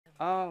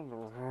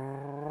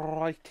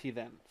Alrighty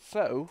then.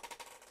 So,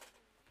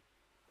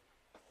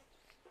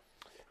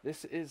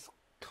 this is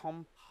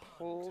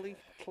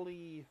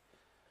completely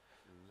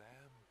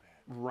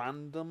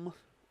random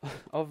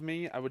of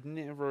me. I would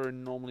never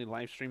normally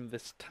live stream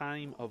this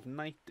time of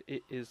night.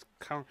 It is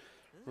currently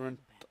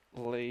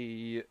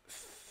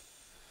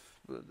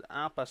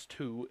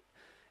 2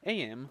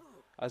 a.m.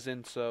 as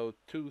in so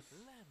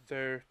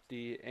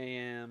 2:30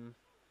 a.m.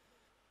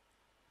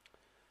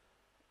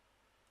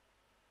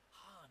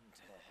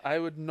 I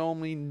would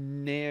normally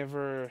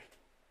never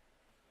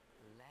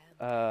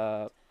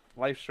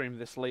live stream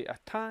this late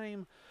at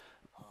time,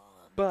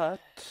 but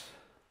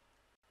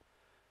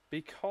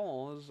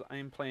because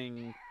I'm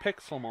playing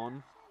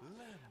Pixelmon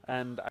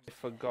and I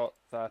forgot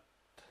that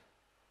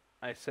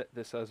I set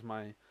this as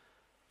my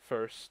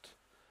first.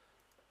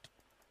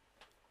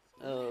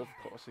 Of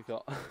course, it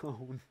got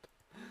owned.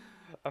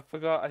 I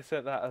forgot I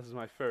set that as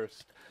my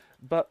first,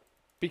 but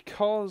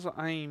because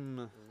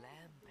I'm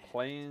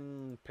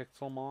playing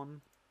Pixelmon,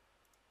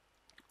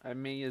 I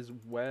may as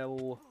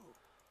well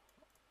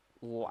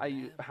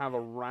have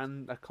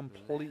a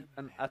complete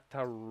and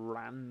utter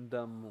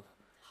random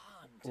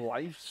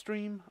live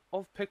stream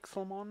of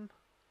Pixelmon.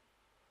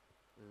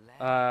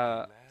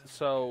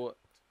 So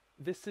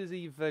this is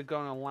either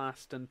gonna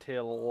last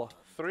until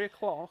 3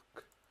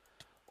 o'clock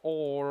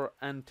or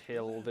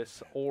until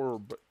this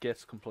orb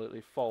gets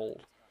completely full.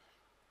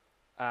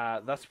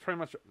 That's pretty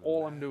much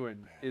all I'm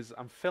doing. Is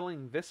I'm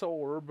filling this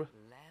orb,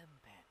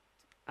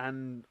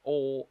 and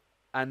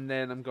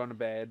then I'm going to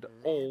bed.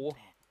 Or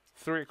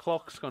 3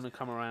 o'clock's gonna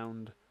come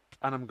around,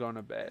 and I'm going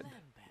to bed.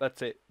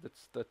 That's it.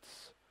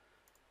 That's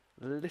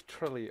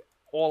literally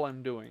all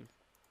I'm doing.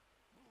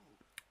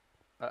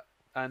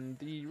 And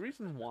the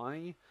reason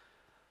why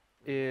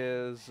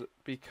is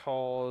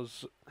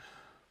because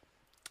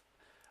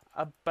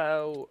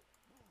about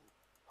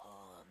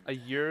a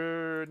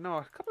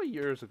couple of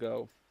years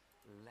ago,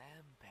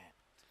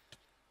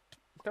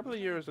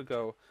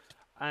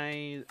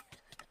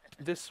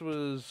 this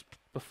was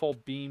before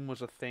Beam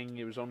was a thing.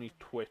 It was only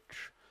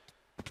Twitch.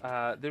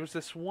 There was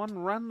this one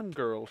random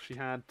girl. She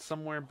had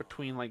somewhere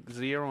between like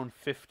 0 and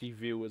 50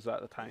 viewers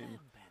at the time.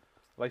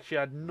 Like she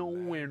had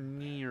nowhere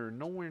near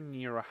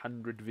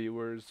 100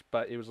 viewers,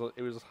 but it was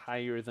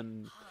higher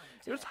than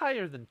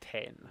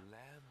 10.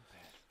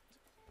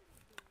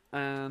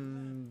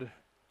 And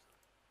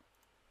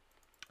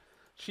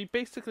she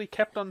basically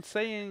kept on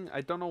saying,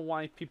 I don't know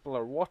why people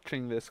are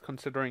watching this,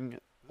 considering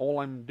all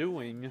I'm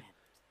doing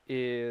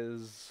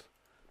is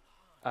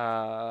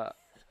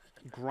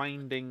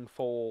grinding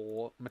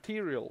for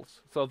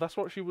materials. So that's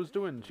what she was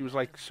doing. She was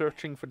like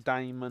searching for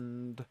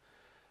diamond,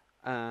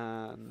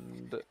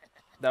 and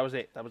that was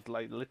it. That was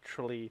like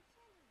literally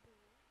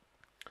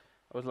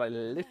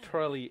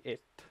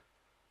it.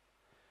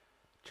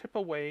 Chip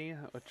away,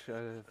 which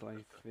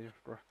like the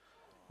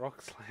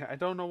rock slide. I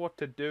don't know what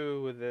to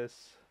do with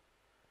this.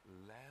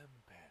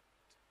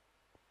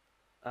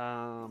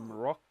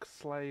 Rock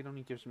slide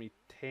only gives me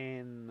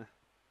 10.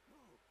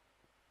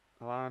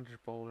 Large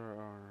boulder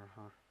or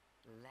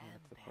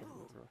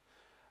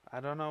I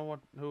don't know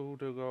who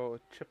to go.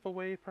 Chip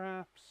away,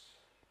 perhaps.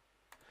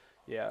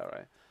 Yeah,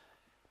 right.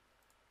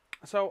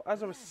 So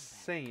as I was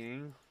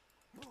saying,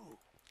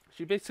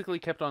 she basically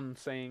kept on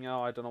saying,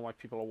 "Oh, I don't know why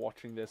people are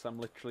watching this. I'm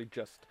literally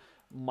just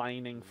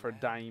mining for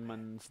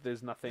diamonds.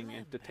 There's nothing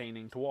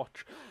entertaining to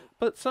watch."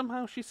 But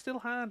somehow she still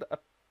had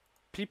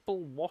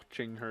people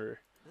watching her.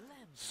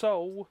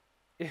 So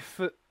if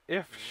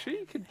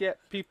she could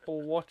get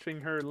people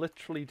watching her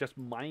literally just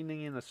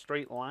mining in a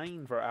straight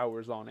line for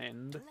hours on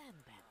end,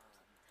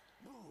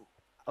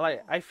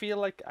 like I feel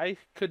like I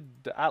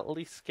could at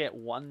least get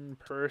one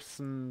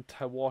person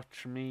to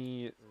watch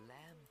me,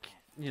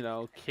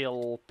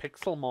 kill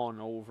Pixelmon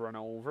over and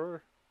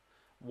over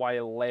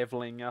while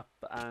leveling up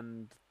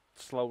and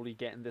slowly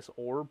getting this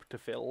orb to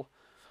fill.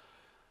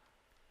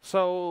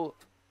 So,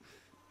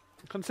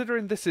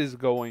 considering this is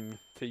going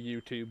to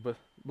YouTube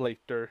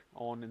later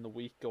on in the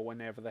week or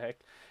whenever the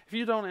heck, if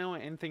you don't know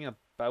anything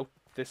about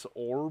this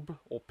orb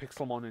or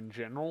Pixelmon in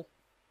general,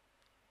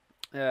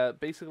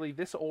 basically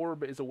this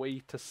orb is a way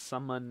to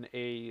summon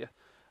a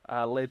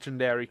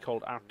legendary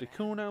called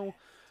Articuno,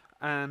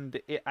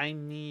 and I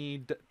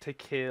need to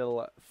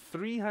kill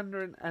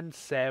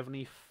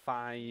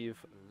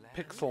 375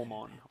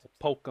 Pixelmon or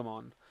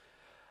Pokemon.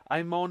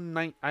 I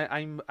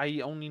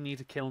only need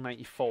to kill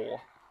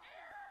 94.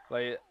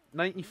 Like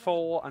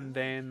 94, and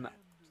then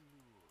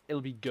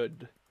it'll be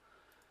good.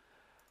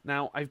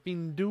 Now I've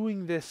been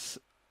doing this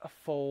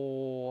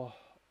for,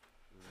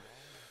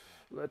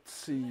 let's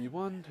see,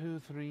 1, 2,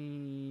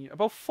 3,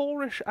 about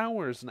 4-ish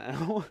hours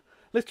now.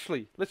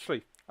 literally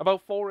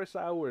about 4-ish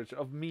hours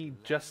of me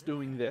just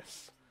doing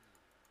this,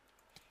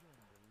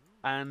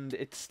 and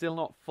it's still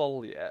not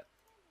full yet.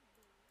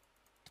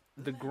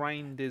 The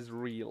grind is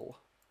real,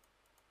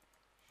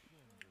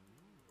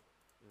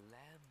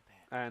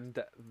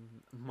 and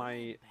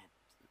my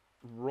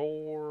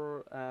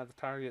roar, the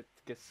target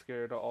gets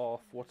scared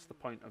off. What's the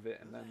point of it?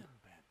 And then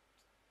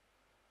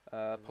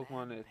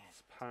Pokemon,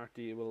 its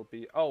party will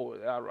be. Oh,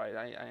 alright,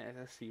 I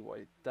see what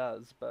it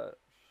does, but.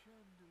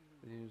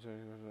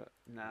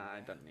 Nah,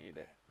 I don't need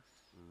it.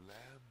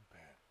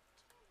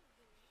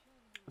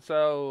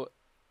 So,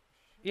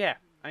 yeah,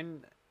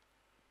 I'm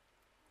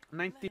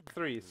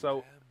 93.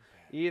 So,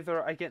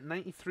 either I get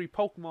 93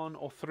 Pokemon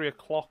or 3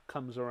 o'clock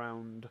comes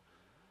around.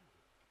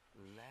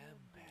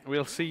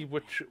 We'll see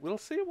which. We'll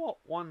see what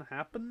one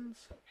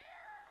happens.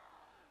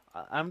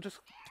 I'm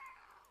just.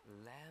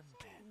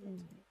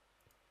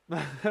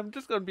 I'm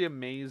just gonna be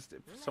amazed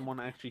if someone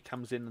actually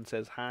comes in and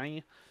says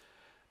hi,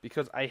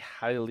 because I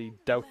highly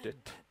doubt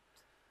it.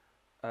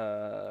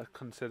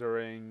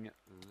 Considering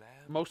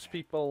most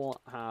people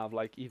have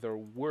like either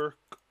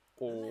work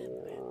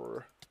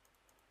or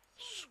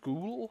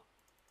school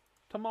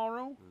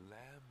tomorrow.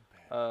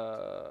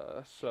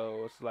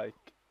 So it's like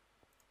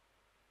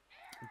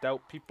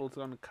doubt people's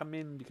gonna come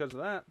in because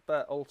of that,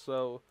 but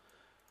also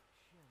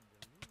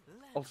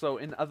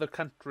in other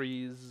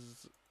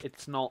countries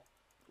it's not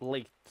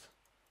late.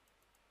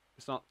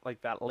 It's not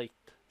like that late,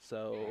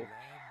 so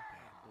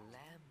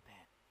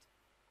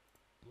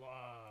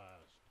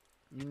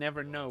you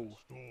never know.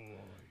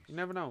 You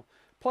never know.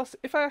 Plus,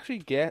 if I actually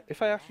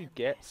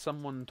get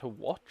someone to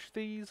watch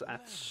these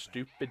at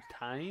stupid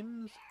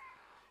times,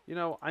 you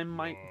know, I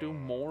might do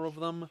more of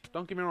them.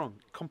 Don't get me wrong,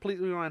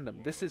 completely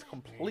random. This is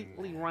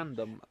completely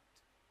random.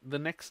 The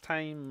next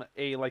time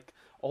a like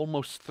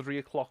almost 3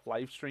 o'clock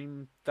live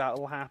stream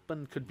that'll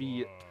happen could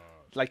be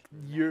like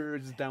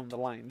years down the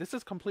line. This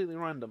is completely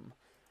random.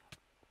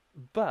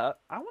 But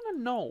I want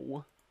to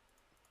know,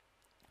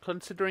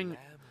 considering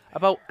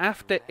about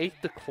after 8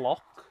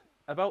 o'clock,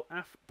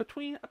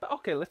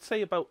 okay, let's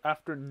say about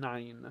after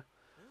 9.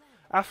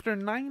 After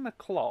 9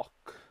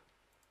 o'clock,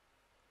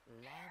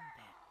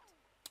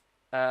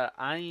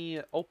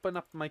 I open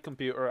up my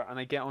computer and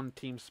I get on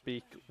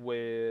TeamSpeak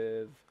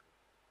with.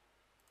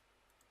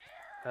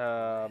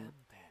 Oh,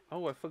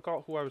 I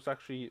forgot who I was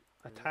actually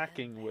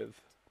attacking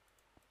with.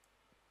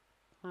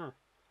 Huh.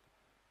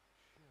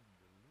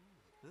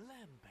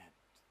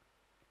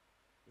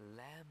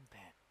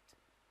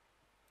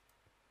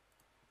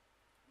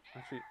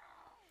 Actually.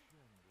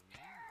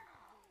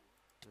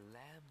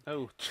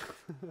 Oh.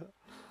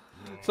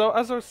 So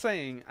as I was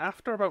saying,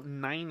 after about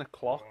 9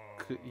 o'clock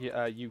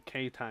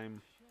UK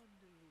time,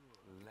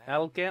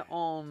 I'll get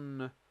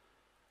on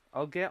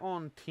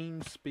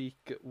TeamSpeak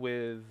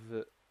with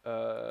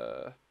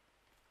the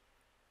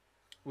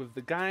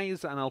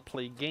guys, and I'll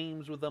play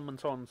games with them and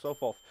so on and so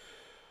forth.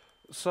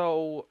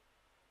 So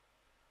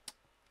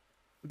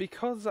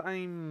because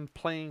I'm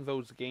playing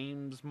those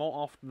games, more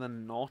often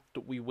than not,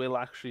 we will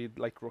actually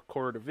like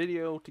record a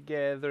video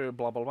together,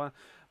 blah blah blah.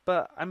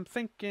 But I'm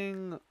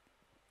thinking,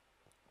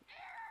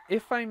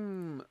 if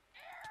I'm,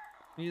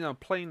 you know,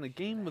 playing the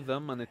game with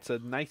them and it's a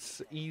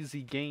nice,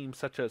 easy game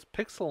such as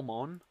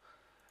Pixelmon,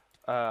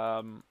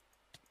 then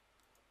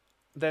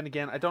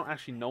again, I don't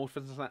actually know if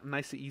it's a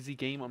nice, easy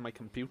game on my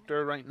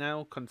computer right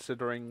now,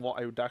 considering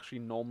what I would actually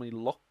normally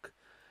look,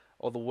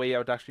 or the way I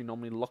would actually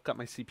normally look at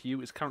my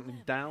CPU is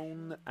currently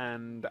down,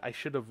 and I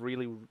should have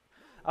really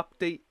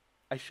updated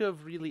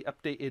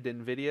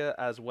NVIDIA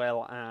as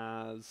well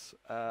as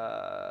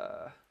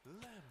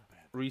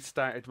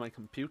restarted my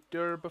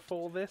computer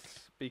before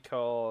this,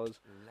 because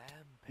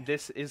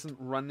this isn't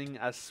running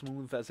as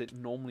smooth as it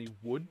normally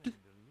would.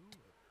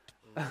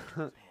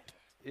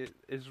 It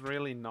is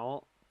really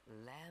not.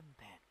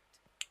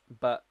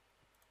 But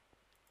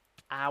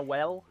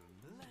well,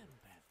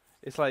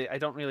 it's like I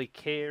don't really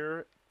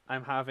care.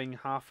 I'm having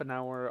half an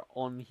hour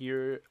on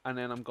here and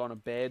then I'm going to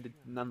bed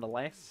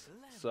nonetheless.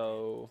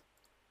 So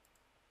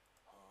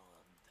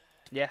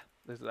yeah,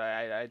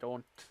 I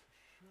don't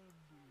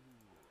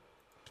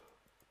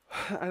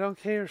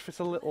care if it's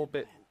a little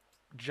bit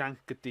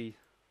jankety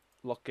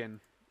looking.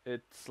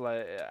 It's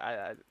like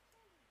I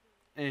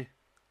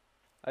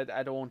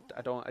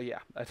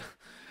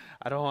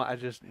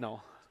just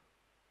no.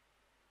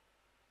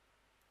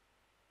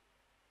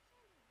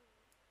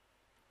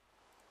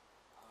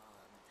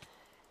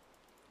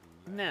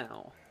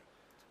 Now,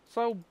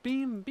 so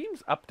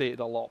Beam's updated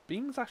a lot.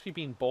 Beam's actually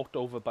been bought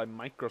over by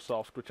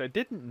Microsoft, which I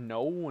didn't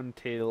know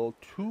until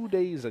 2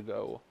 days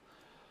ago.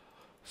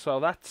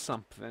 So that's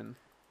something.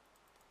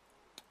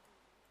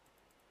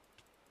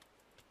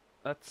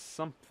 That's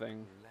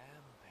something.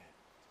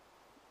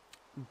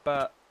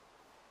 But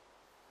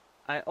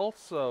I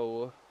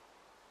also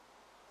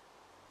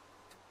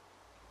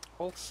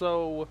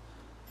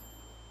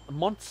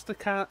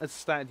Monstercat has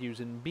started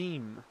using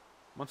Beam.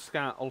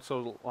 Monstercat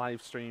also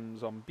live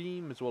streams on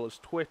Beam as well as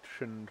Twitch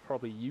and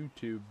probably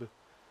YouTube,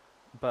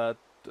 but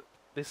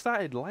they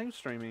started live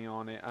streaming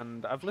on it,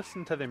 and I've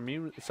listened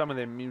to some of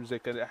their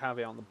music and have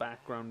it on the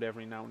background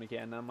every now and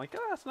again, and I'm like,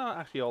 it's not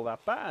actually all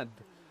that bad.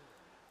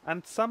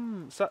 And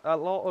a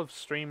lot of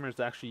streamers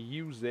actually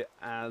use it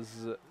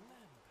as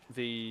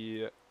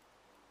the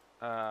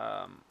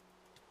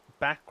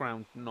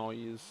background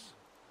noise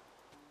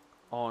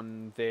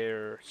on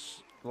their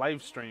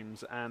live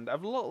streams, and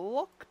I've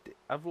looked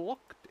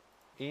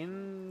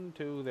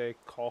into their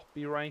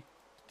copyright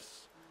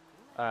copyrights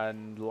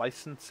and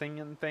licensing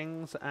and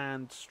things,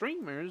 and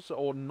streamers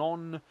or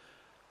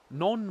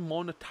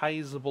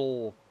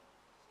non-monetizable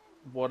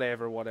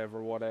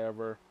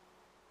whatever.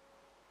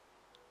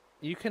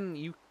 You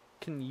can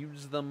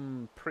use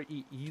them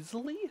pretty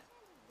easily.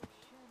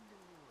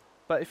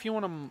 But if you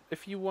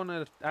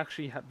wanna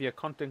actually be a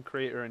content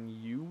creator and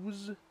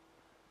use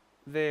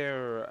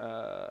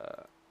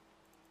their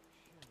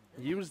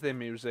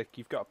music,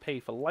 you've got to pay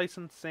for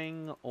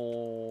licensing,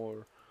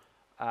 or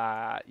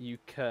you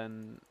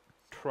can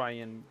try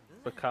and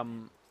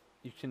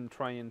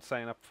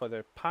sign up for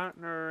their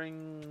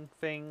partnering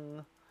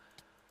thing,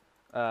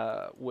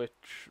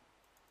 which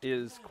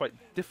is quite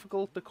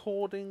difficult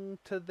according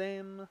to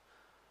them.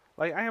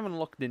 Like, I haven't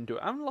looked into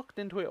it. I haven't looked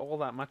into it all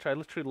that much. I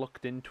literally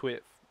looked into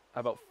it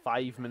about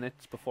 5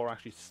 minutes before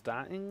actually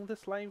starting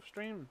this live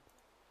stream.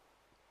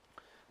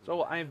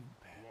 So I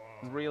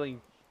really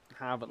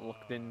haven't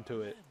looked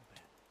into it.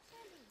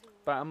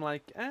 But I'm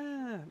like,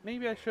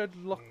 maybe I should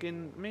look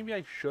into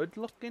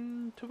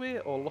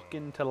it, or look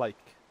into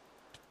like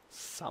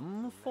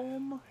some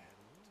form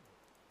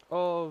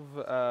of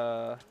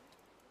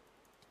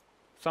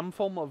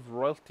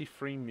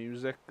royalty-free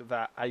music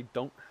that I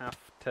don't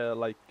have to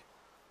like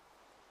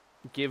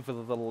give the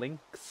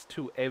links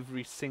to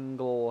every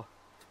single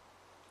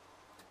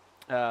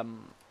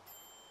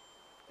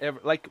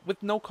like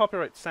with no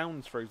copyright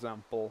sounds, for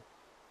example.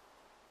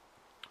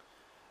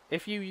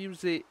 If you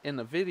use it in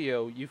a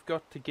video, you've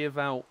got to give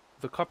out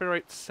the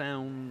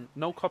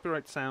no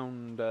copyright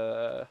sound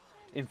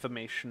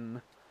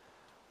information,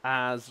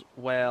 as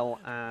well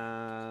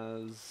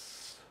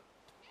as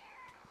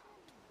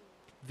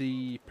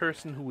the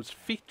person who was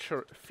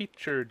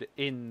featured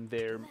in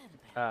their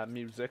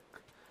music,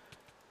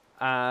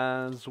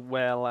 as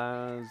well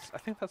as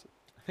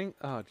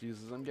oh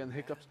Jesus, I'm getting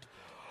hiccups.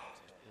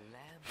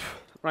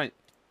 Right,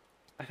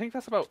 I think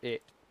that's about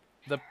it.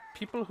 The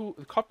people who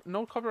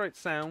no copyright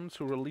sounds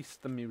who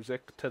released the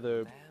music to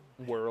the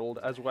world,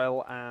 as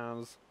well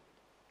as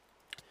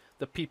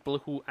the people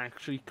who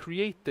actually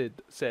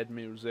created said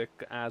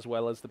music, as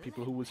well as the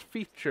people who was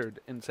featured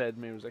in said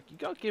music. You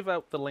gotta give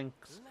out the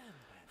links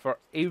for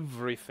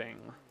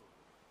everything.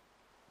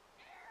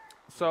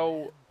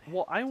 So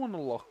what I want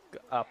to look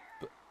up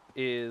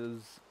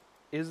is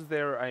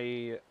there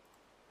a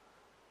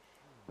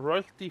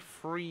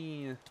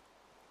royalty-free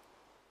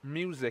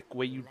music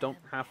where you don't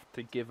have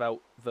to give out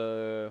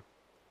the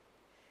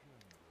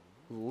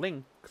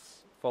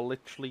links for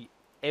literally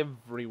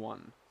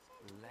everyone.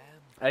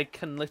 I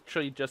can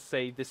literally just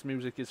say this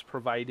music is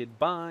provided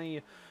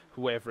by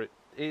whoever it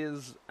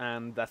is,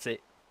 and that's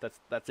it.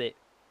 That's it.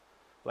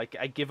 Like,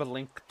 I give a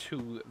link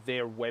to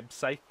their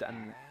website,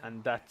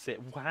 and that's it.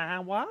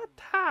 Wow, what?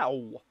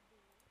 How?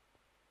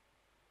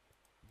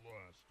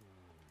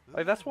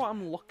 Like, that's what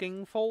I'm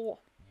looking for.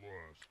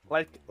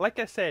 Like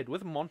I said,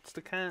 with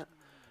Monster Cat,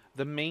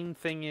 the main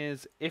thing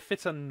is, if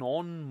it's a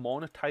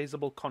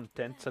non-monetizable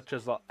content, such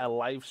as a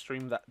live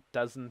stream that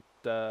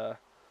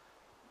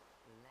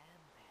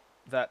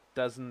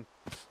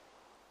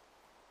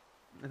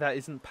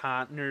isn't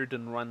partnered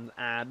and runs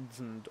ads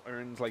and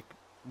earns like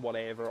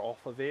whatever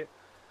off of it,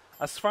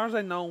 as far as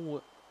I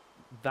know,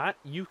 that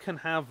you can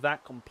have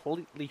that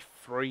completely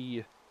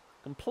free.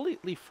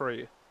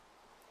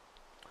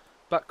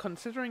 But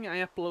considering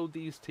I upload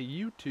these to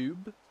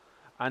YouTube,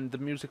 and the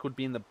music would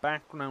be in the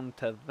background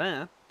to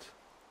that,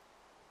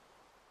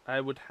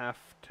 I would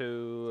have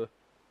to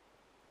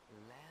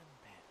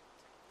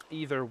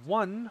either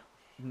 1,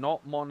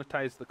 not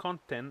monetize the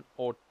content,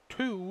 or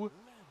 2,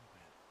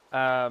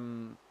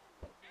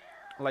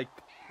 like,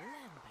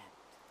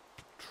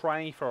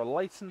 try for a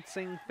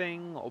licensing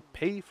thing, or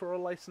pay for a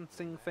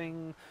licensing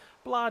thing,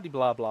 blah de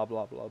blah blah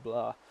blah blah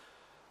blah.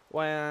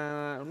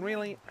 Well,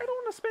 really, I don't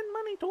want to spend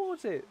money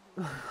towards it.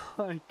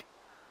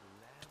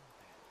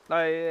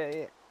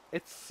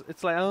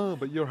 It's like, oh,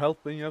 but you're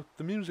helping out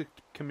the music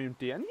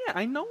community, and yeah,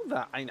 I know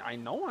that. I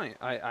know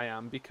I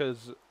am,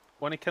 because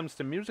when it comes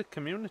to music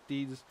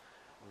communities,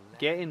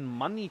 getting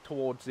money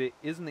towards it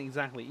isn't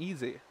exactly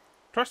easy.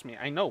 Trust me,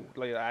 I know.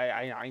 Like,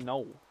 I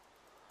know.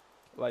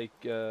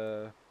 Like,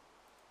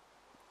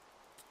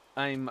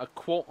 I'm a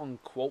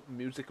quote-unquote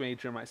music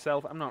major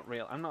myself. I'm not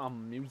a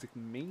music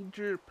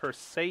major per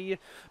se,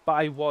 but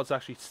I was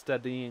actually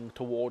studying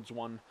towards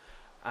one,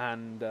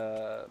 and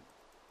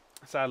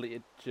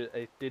sadly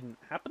it didn't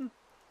happen.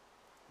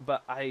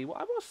 But I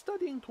was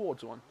studying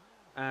towards one.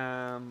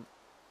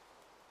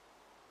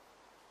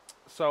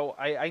 So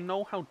I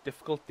know how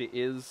difficult it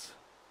is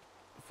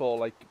for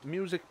like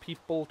music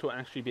people to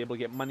actually be able to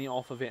get money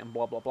off of it and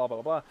blah blah blah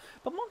blah blah.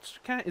 But Monster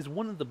Cat is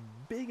one of the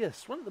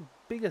biggest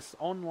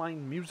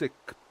online music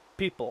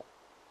people.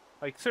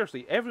 Like,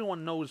 seriously,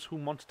 everyone knows who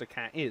Monster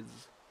Cat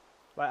is.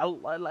 Like,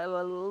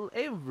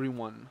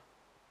 everyone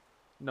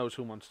knows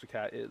who Monster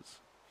Cat is.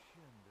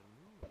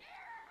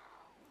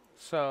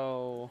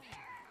 So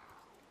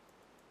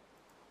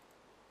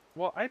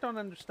what I don't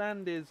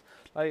understand is,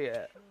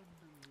 like,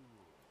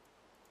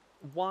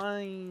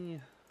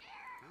 why...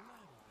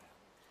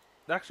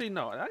 Actually,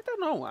 no. I don't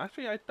know.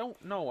 Actually, I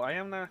don't know. I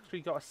haven't actually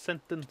got a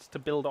sentence to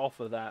build off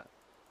of that.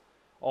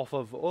 Off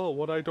of, oh,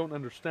 what I don't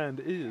understand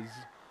is.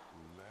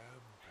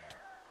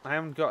 I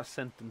haven't got a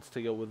sentence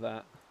to go with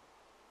that.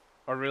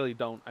 I really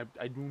don't.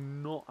 I do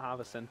not have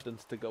a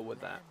sentence to go with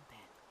that.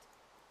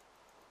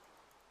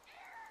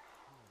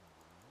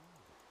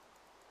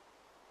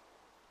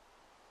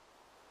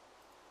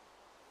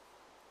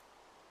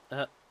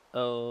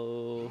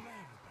 Uh-oh.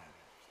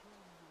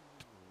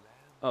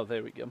 Oh,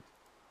 there we go.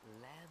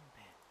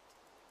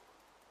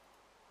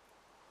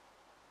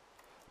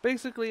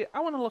 Basically,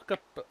 I want to look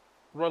up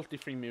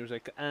royalty-free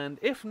music, and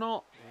if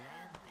not,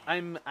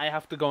 I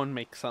have to go and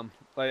make some.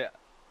 Like,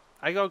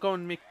 I gotta go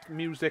and make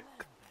music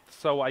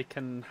so I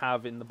can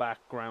have in the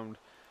background.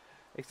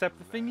 Except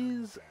the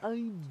thing is,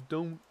 I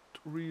don't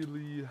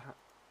really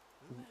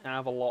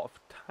have a lot of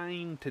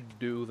time to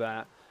do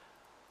that.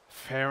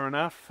 Fair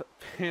enough,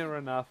 fair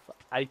enough.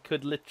 I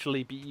could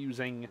literally be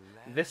using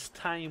this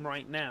time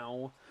right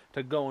now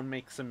to go and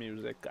make some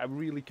music. I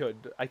really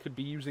could. I could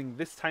be using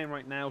this time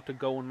right now to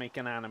go and make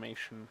an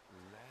animation.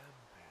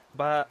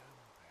 But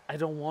I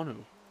don't want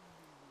to.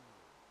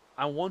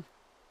 I want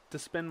to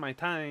spend my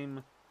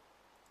time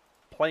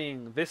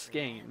playing this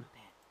game.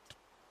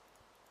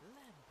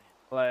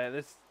 Like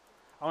this,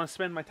 I want to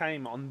spend my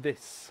time on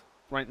this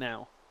right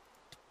now.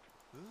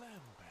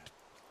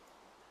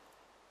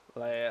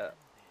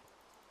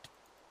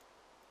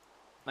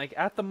 Like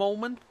at the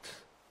moment,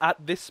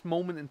 at this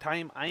moment in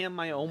time, I am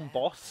my own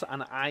boss,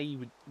 and I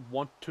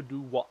want to do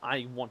what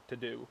I want to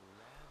do.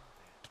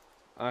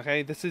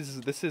 Okay, this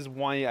is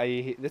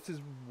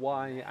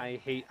why I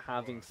hate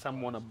having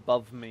someone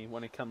above me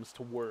when it comes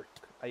to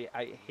work.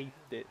 I hate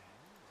it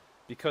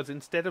because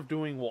instead of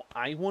doing what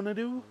I want to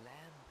do,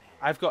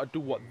 I've got to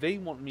do what they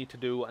want me to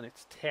do, and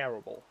it's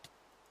terrible.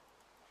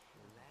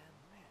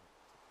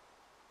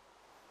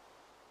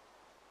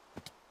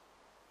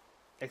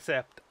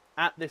 Except,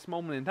 at this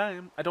moment in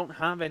time, I don't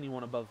have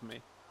anyone above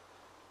me.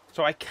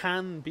 So I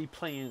can be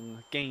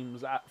playing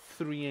games at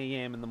 3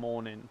 AM in the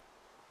morning.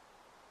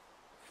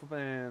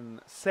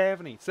 Then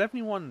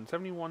 71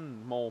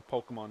 more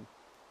Pokemon.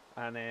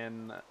 And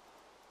then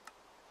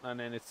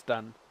it's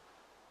done.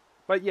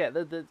 But yeah,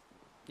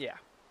 yeah.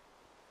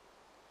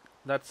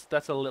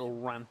 That's a little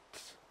rant.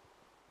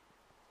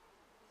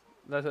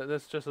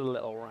 That's just a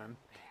little rant.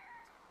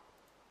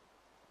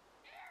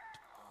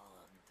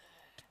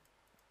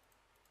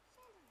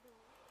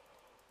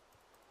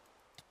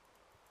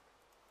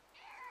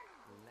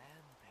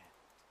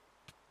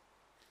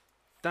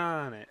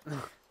 Darn it.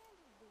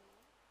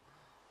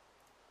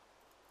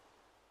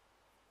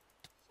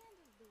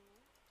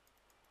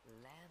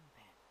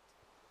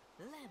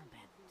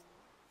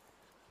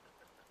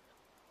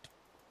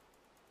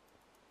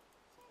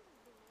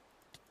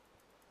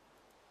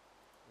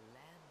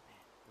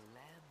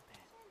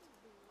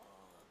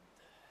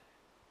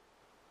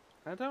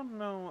 I don't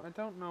know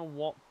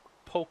what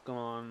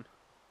Pokemon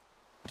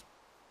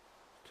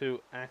to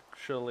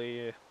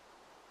actually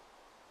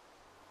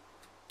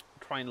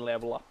try and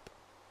level up.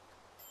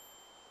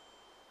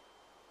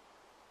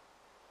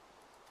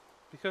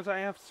 Because I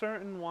have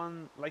certain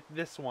one, like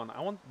this one.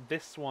 I want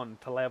this one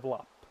to level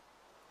up.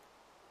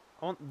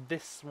 I want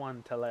this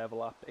one to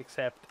level up,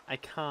 except I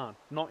can't.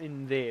 Not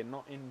in there,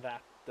 not in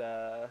that,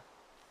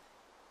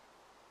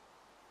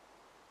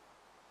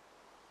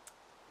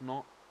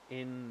 not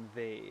in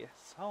there.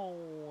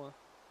 So,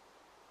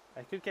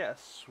 I could get a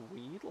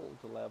Sweedle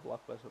to level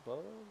up, I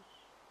suppose.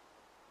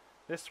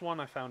 This one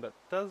I found it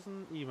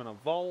doesn't even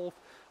evolve.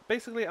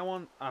 Basically, I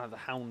want, the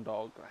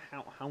Houndour.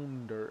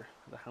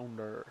 The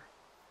Hounder.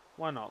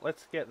 Why not?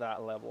 Let's get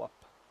that level up.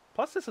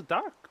 Plus, it's a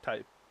Dark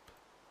type.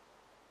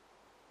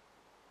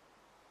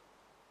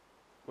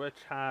 Which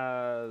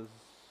has...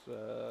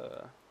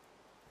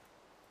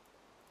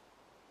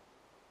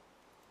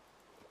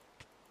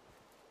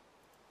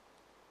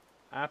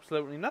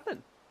 absolutely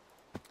nothing.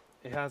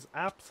 It has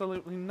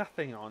absolutely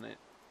nothing on it.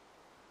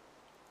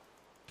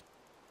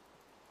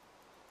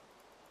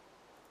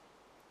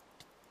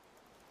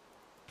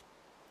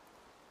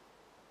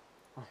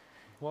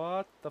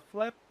 What the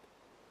flip?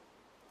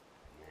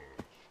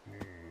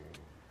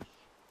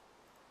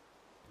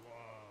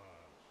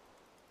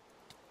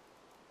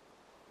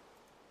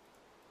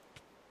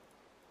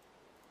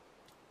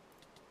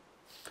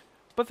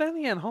 But then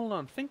again, hold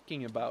on,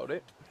 thinking about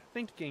it,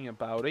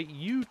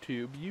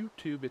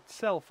 YouTube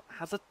itself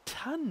has a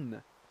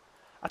ton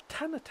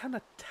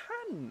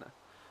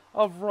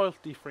of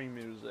royalty-free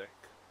music.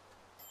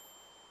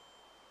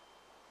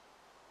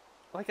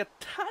 Like a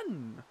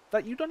ton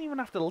that you don't even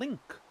have to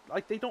link.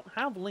 Like, they don't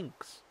have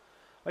links.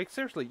 Like,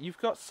 seriously, you've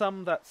got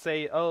some that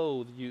say,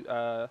 oh,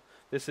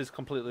 this is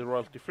completely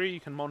royalty-free, you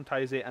can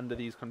monetize it under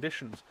these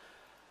conditions.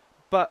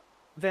 But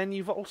then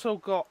you've also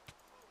got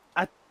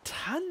a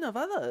ton of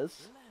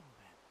others,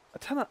 a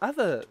ton of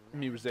other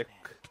music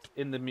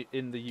in the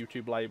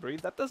YouTube library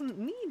that doesn't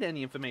need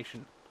any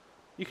information.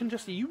 You can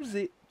just use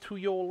it to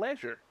your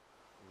leisure.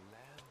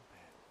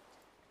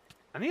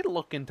 I need to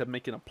look into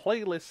making a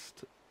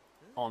playlist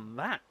on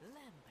that.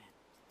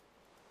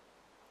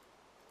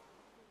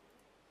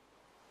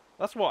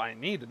 That's what I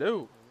need to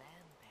do.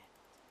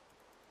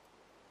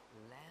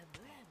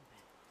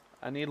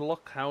 I need to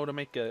look how to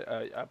make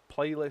a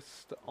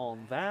playlist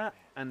on that,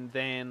 and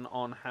then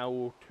on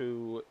how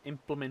to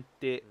implement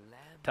it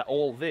to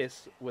all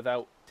this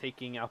without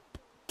taking up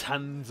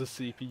tons of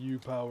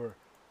CPU power.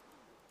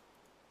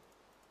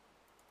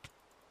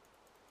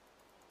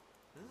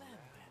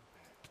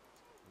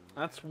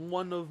 That's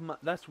one of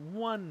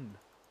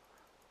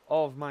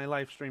my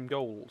live stream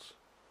goals,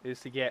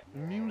 is to get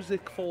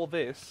music for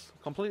this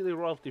completely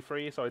royalty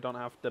free, so I don't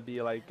have to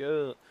be like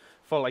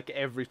for like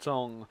every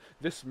song.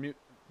 This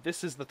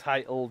is the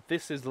title.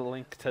 This is the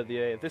link to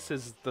the. This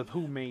is the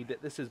who made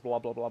it. This is blah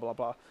blah blah blah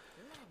blah.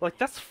 Like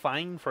that's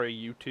fine for a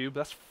YouTube.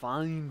 That's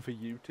fine for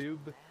YouTube.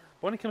 But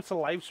when it comes to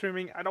live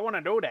streaming, I don't want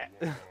to do that.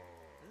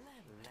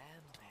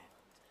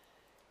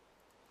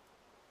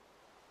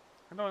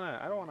 I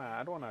don't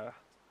wanna.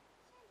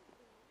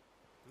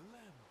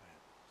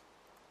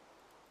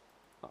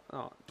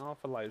 No, not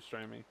for live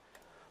streaming.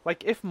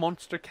 Like if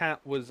Monster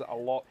Cat was a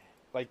lot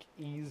like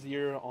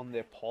easier on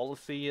their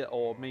policy,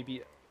 or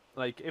maybe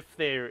like if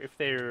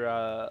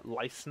their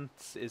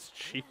license is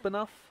cheap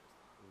enough.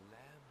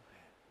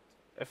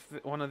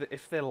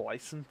 If their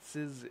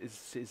licenses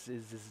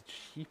is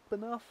cheap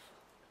enough,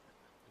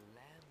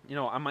 you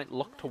know, I might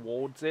look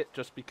towards it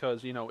just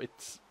because, you know,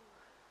 it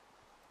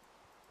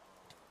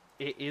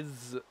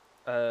is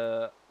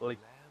like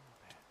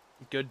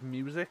good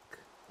music.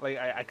 Like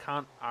I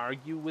can't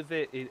argue with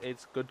it.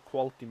 It's good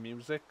quality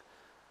music,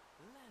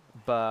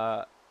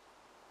 but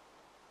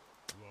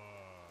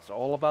it's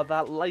all about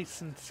that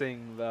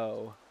licensing,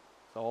 though.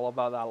 It's all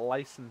about that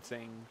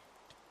licensing.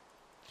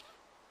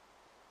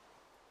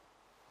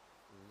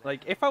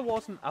 Like if I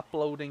wasn't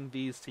uploading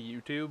these to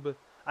YouTube,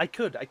 I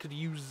could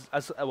use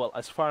as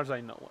far as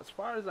I know.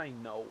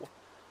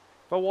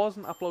 If I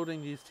wasn't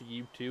uploading these to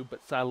YouTube,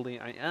 but sadly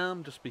I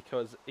am, just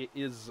because it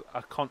is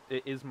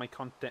my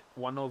content,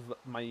 one of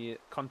my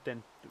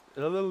content,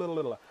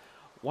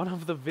 one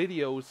of the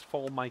videos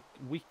for my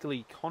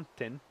weekly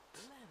content,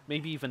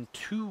 maybe even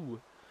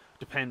two,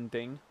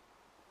 depending.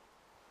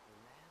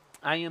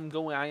 I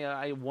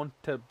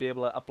want to be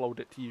able to upload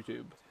it to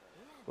YouTube.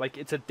 Like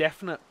it's a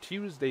definite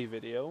Tuesday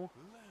video.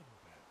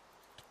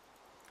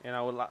 You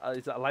know,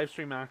 it's a live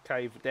stream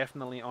archive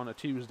definitely on a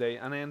Tuesday,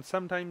 and then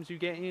sometimes you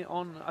get it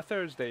on a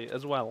Thursday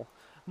as well.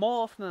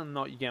 More often than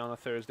not, you get on a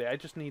Thursday. I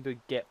just need to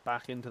get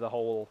back into the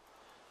whole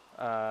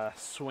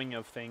swing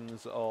of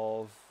things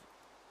of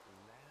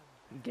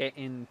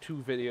getting two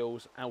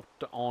videos out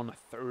on a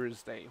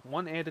Thursday.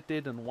 One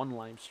edited and one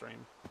live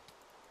stream.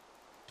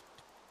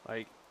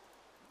 Like,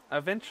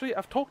 eventually,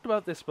 I've talked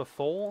about this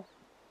before.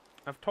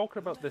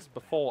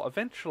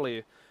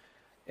 Eventually,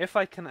 if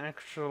I can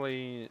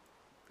actually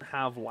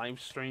have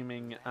live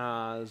streaming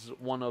as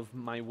one of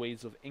my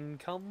ways of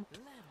income,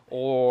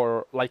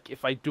 or like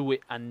if I do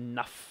it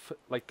enough,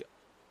 like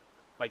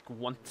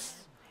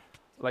once,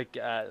 like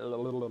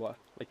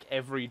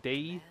every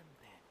day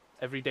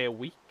a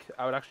week,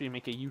 I would actually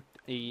make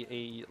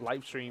a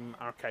live stream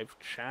archive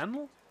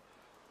channel.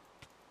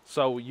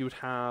 So you'd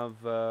have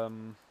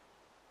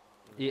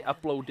it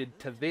uploaded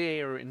to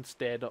there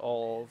instead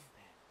of.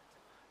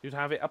 You'd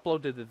have it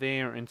uploaded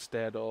there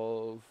instead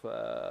of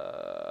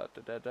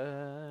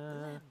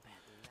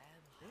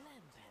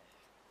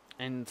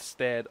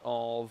instead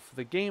of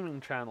the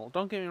gaming channel.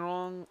 Don't get me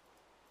wrong.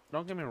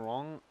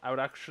 I would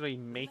actually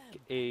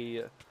make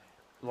a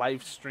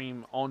live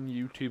stream on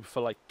YouTube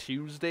for like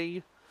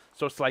Tuesday,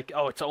 so it's like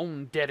its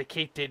own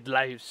dedicated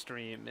live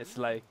stream. It's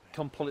like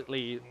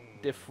completely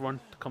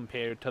different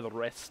compared to the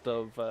rest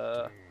of.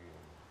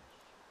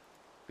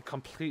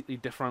 Completely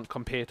different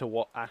compared to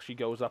what actually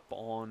goes up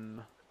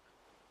on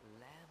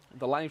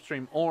the live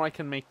stream. Or I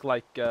can make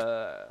like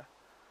a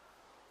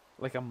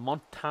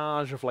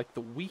montage of like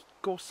the week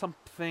or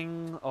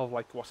something of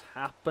like what's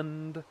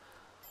happened,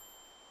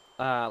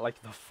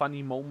 like the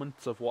funny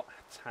moments of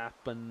what's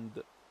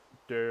happened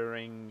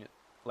during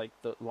like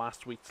the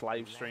last week's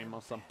live stream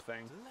or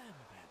something.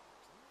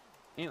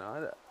 You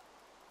know,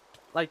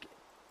 like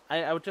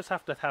I would just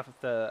have to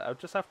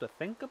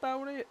think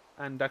about it,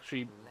 and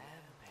actually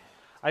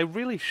I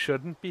really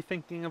shouldn't be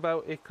thinking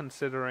about it,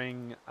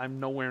 considering I'm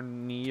nowhere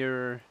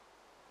near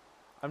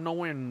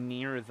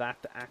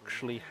that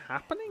actually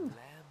happening.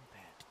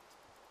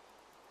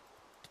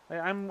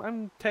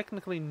 I'm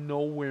technically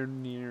nowhere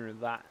near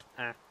that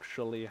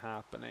actually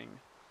happening.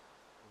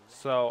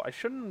 So I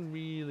shouldn't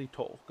really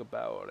talk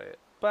about it.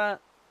 But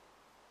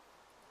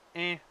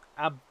a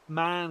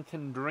man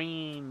can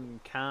dream,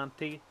 can't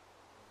he?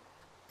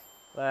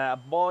 A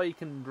boy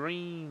can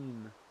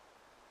dream.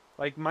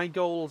 Like, my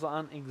goals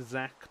aren't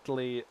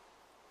exactly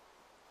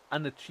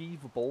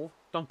unachievable.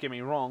 Don't get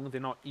me wrong,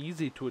 they're not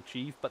easy to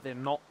achieve, but they're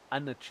not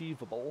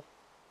unachievable.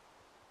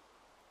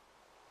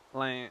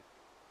 Like,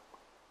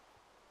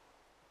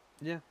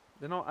 yeah,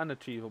 they're not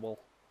unachievable.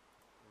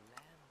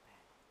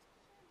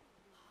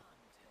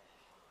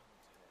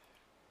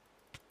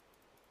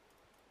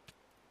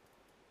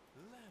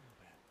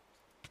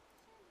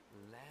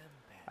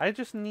 I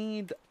just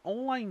need,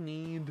 all I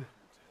need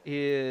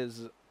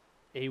is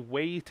a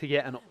way to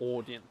get an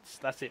audience.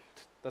 That's it.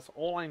 That's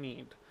all I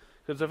need.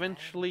 Because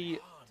eventually,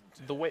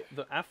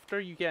 after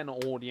you get an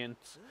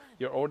audience,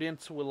 your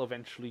audience will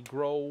eventually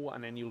grow,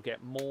 and then you'll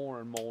get more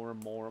and more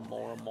and more and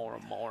more and more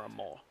and more and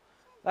more.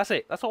 That's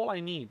it. That's all I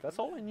need. That's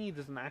all I need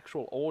is an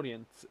actual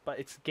audience. But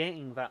it's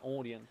getting that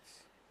audience.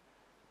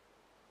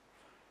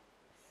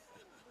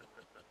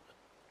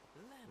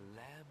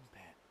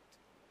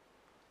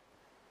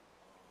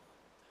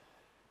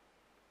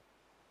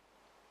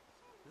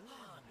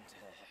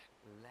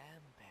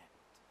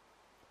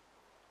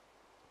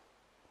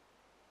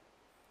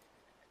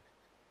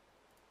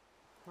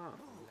 Huh.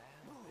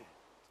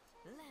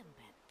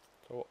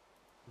 So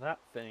that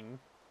thing.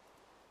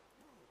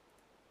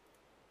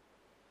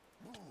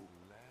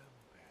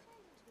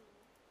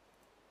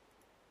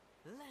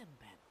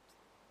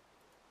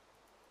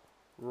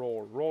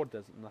 Roar. Roar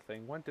does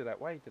nothing. Why did I?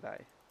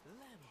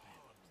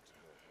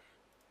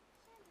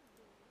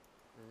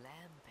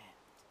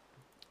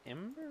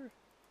 Ember?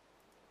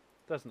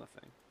 Does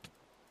nothing.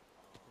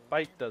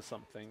 Bite does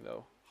something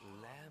though.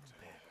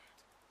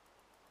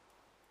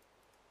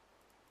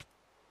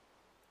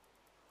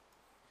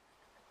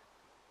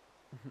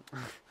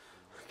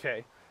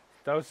 Okay.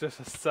 That was just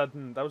a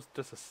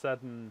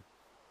sudden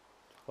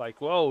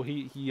like, whoa,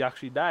 he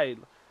actually died.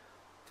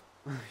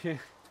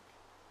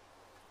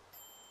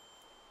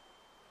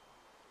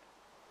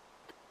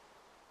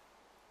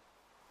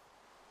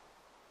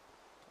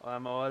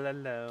 I'm all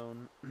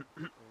alone.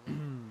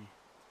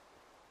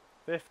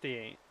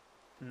 58.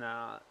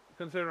 Nah,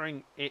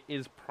 considering it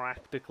is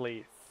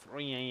practically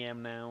 3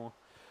 AM now,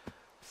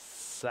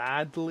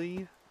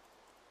 sadly,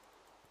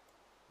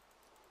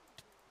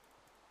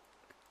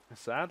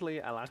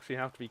 I'll actually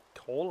have to be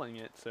calling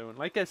it soon.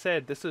 Like I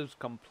said, this is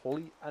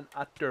complete and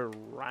utter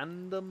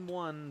random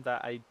one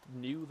that I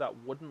knew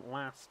that wouldn't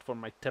last for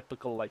my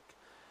typical, like,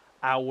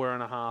 hour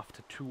and a half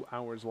to 2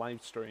 hours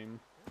live stream.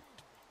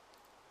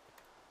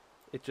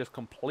 It's just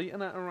complete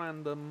and utter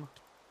random,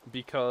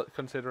 because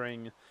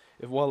considering,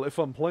 if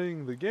I'm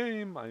playing the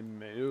game, I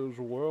may as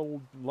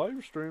well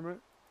live stream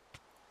it.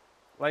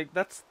 Like,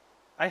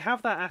 I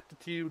have that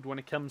attitude when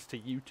it comes to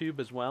YouTube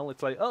as well.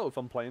 It's like, oh, if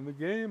I'm playing the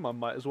game, I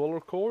might as well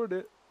record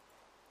it.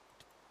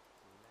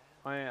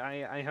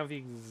 I have the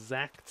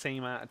exact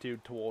same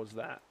attitude towards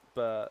that,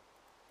 but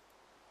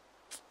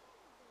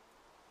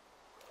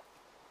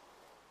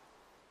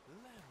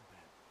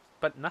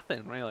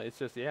nothing really. It's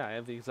just, yeah, I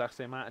have the exact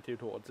same attitude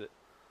towards it.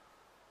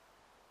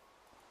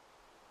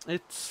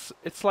 It's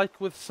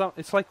like with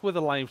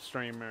a live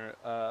streamer.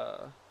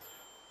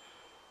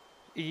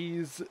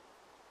 He's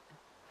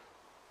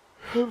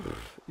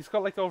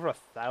got like over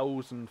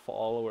 1,000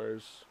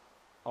 followers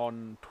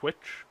on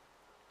Twitch.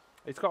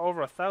 He's got over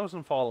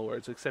 1,000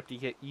 followers, except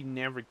he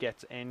never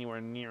gets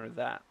anywhere near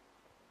that.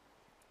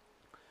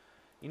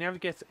 He never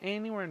gets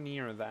anywhere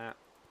near that,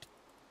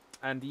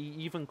 and he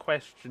even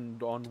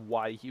questioned on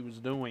why he was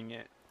doing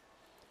it.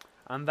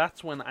 And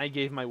that's when I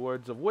gave my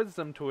words of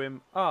wisdom to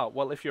him.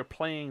 Well, if you're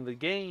playing the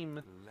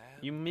game,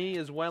 you may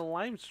as well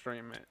live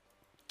stream it.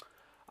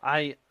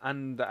 I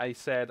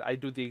said I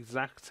do the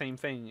exact same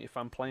thing. If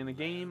I'm playing a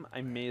game,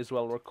 I may as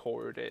well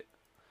record it,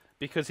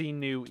 because he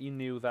knew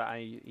that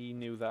I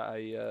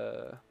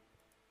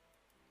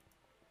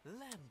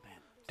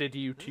did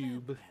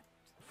YouTube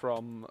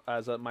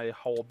as my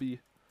hobby,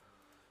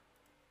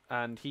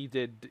 and he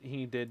did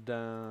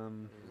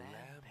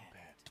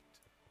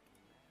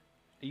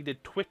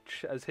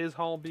Twitch as his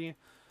hobby,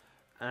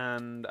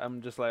 and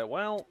I'm just like,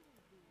 well,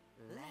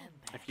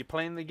 if you're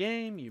playing the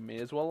game, you may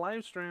as well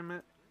live stream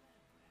it.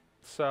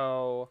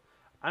 So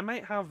I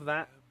might have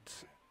that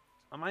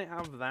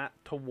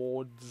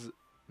towards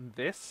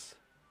this.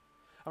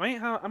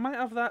 I might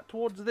have that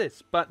towards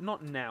this, but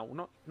not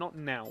now. Not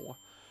now.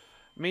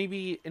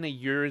 Maybe in a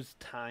year's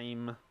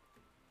time,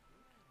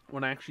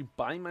 when I actually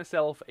buy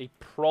myself a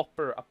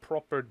proper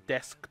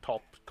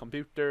desktop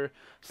computer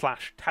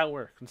 /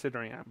 tower.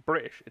 Considering I'm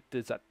British, it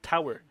is a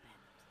tower.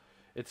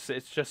 It's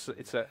just a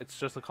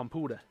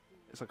computer.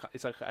 It's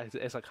a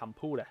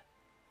computer.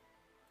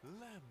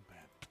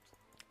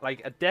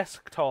 Like a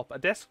desktop. A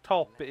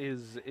desktop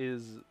is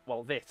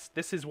well,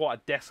 this is what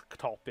a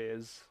desktop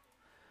is.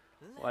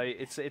 Like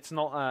it's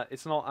not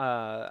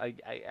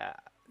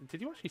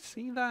did you actually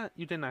see that?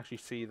 You didn't actually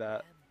see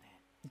that.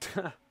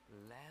 You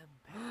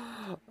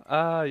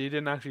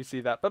didn't actually see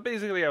that. But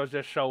basically I was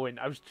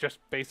just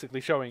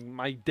basically showing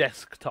my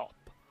desktop.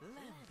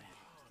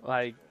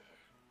 Like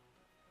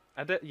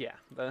yeah.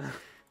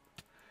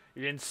 You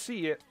didn't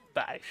see it,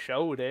 but I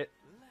showed it.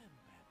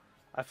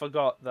 I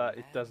forgot that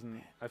it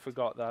doesn't. I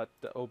forgot that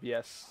the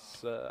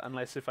OBS,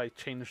 unless if I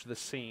change the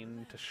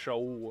scene to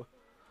show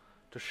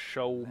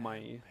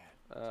my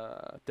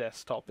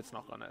desktop, it's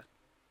not gonna.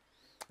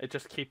 It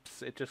just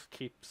keeps.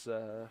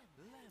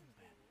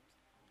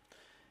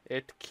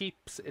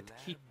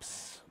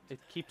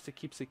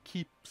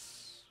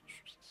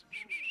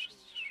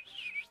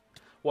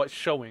 What's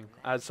showing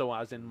as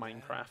in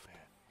Minecraft.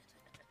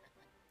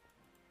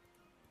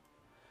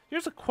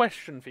 Here's a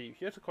question for you.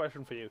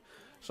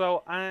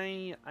 So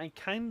I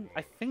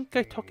think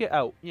I took it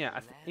out. Yeah,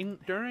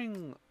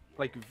 during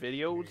like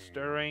videos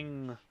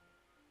during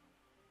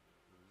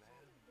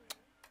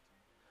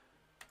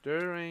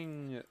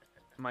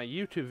my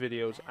YouTube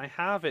videos, I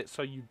have it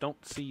so you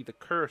don't see the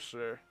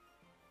cursor.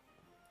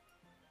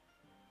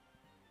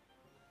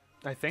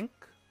 I think.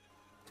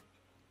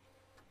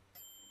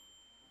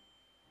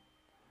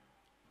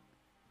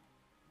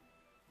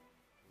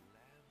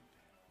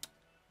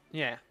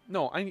 Yeah.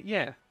 No,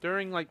 yeah,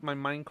 during like my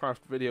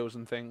Minecraft videos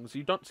and things,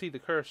 you don't see the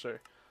cursor.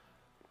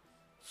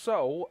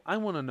 So, I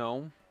want to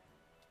know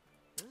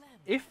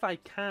if I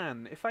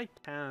can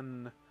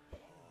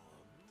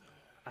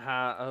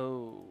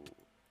oh.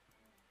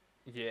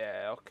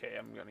 Yeah, okay,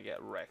 I'm going to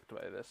get wrecked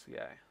by this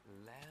guy.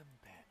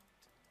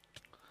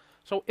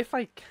 So, if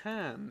I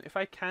can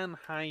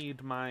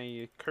hide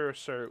my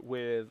cursor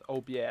with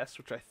OBS,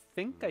 which I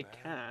think I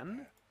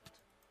can,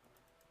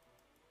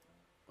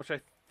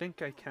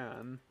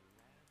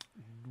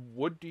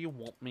 would you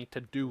want me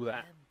to do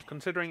that?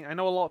 Considering I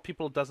know a lot of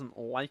people doesn't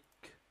like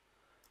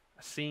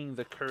seeing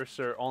the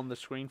cursor on the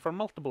screen for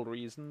multiple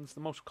reasons.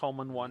 The most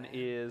common one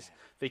is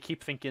they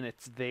keep thinking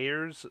it's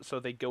theirs, so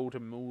they go to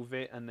move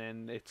it, and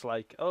then it's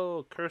like,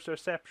 oh,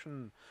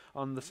 cursorception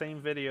on the same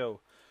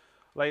video.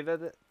 Like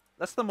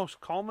that's the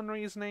most common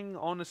reasoning.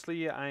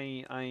 Honestly,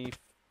 I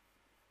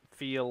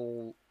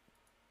feel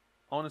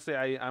honestly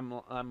I'm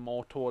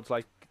more towards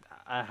like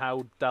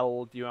how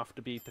dull do you have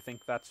to be to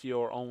think that's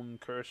your own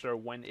cursor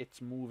when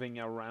it's moving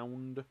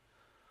around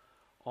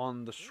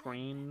on the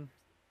screen.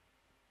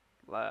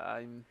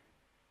 And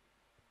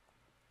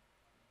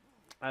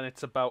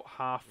it's about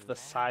half the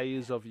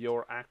size of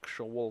your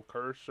actual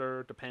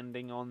cursor,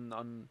 depending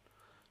on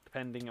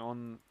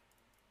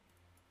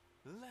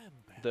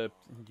the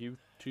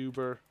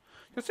YouTuber.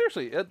 Because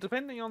seriously,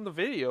 depending on the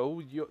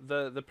video,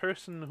 the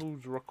person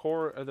who's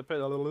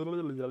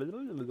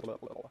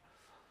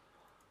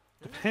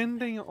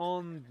depending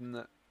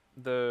on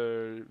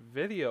the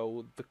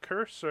video, the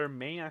cursor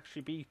may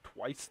actually be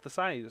twice the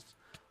size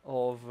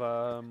of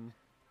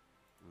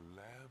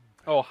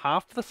oh,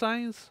 half the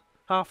size?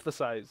 Half the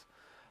size.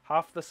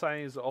 Half the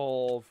size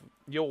of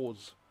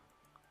yours.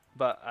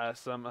 But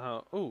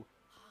somehow... Oh.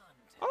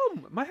 Oh,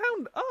 my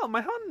hound... Oh,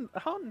 my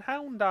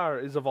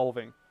houndar is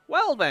evolving.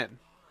 Well then.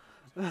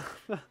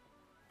 It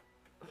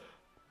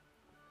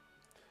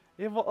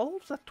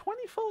evolves at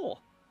 24.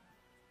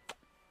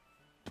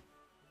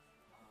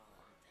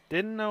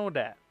 Didn't know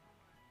that.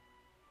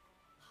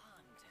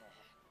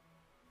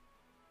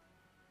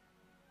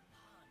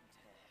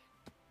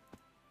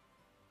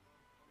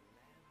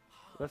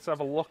 Let's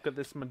have a look at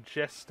this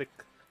majestic...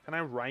 Can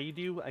I ride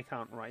you? I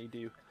can't ride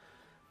you.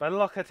 But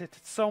look at it,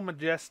 it's so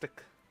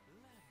majestic.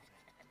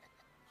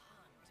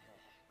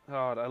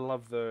 God, I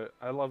love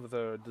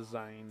the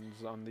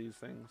designs on these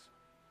things.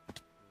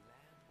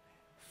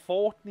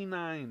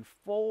 49.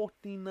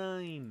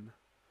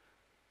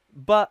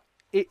 But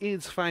it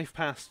is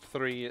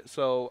 3:05,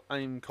 so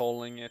I'm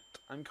calling it.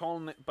 I'm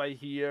calling it by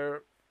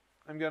here.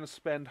 I'm gonna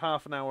spend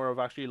half an hour of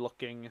actually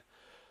looking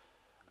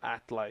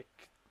at like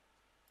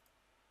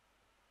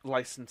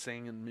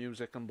licensing and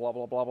music and blah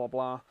blah blah blah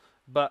blah.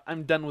 But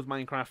I'm done with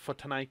Minecraft for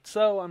tonight,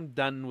 so I'm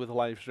done with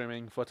live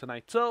streaming for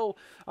tonight. So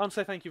I'll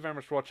say thank you very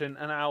much for watching,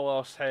 and I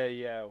will say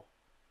you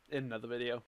in another video.